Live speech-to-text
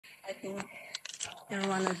I think you're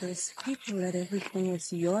one of those people that everything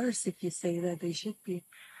is yours if you say that they should be.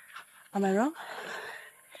 Am I wrong?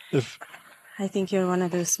 I think you're one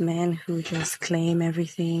of those men who just claim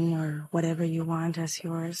everything or whatever you want as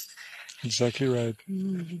yours. Exactly right.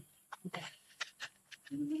 Okay.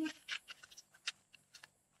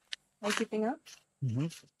 Are you keeping up? Mm-hmm.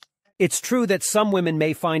 It's true that some women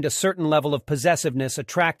may find a certain level of possessiveness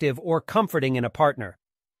attractive or comforting in a partner,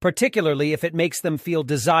 particularly if it makes them feel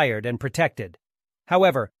desired and protected.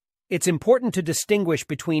 However, it's important to distinguish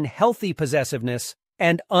between healthy possessiveness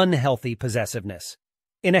and unhealthy possessiveness.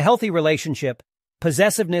 In a healthy relationship,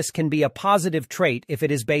 possessiveness can be a positive trait if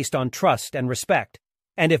it is based on trust and respect,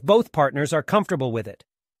 and if both partners are comfortable with it.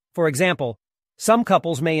 For example, some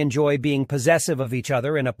couples may enjoy being possessive of each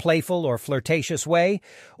other in a playful or flirtatious way,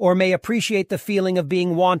 or may appreciate the feeling of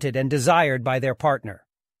being wanted and desired by their partner.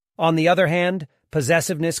 On the other hand,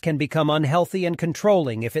 possessiveness can become unhealthy and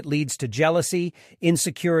controlling if it leads to jealousy,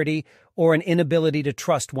 insecurity, or an inability to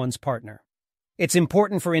trust one's partner. It's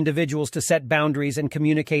important for individuals to set boundaries and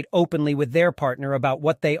communicate openly with their partner about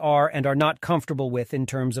what they are and are not comfortable with in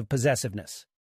terms of possessiveness.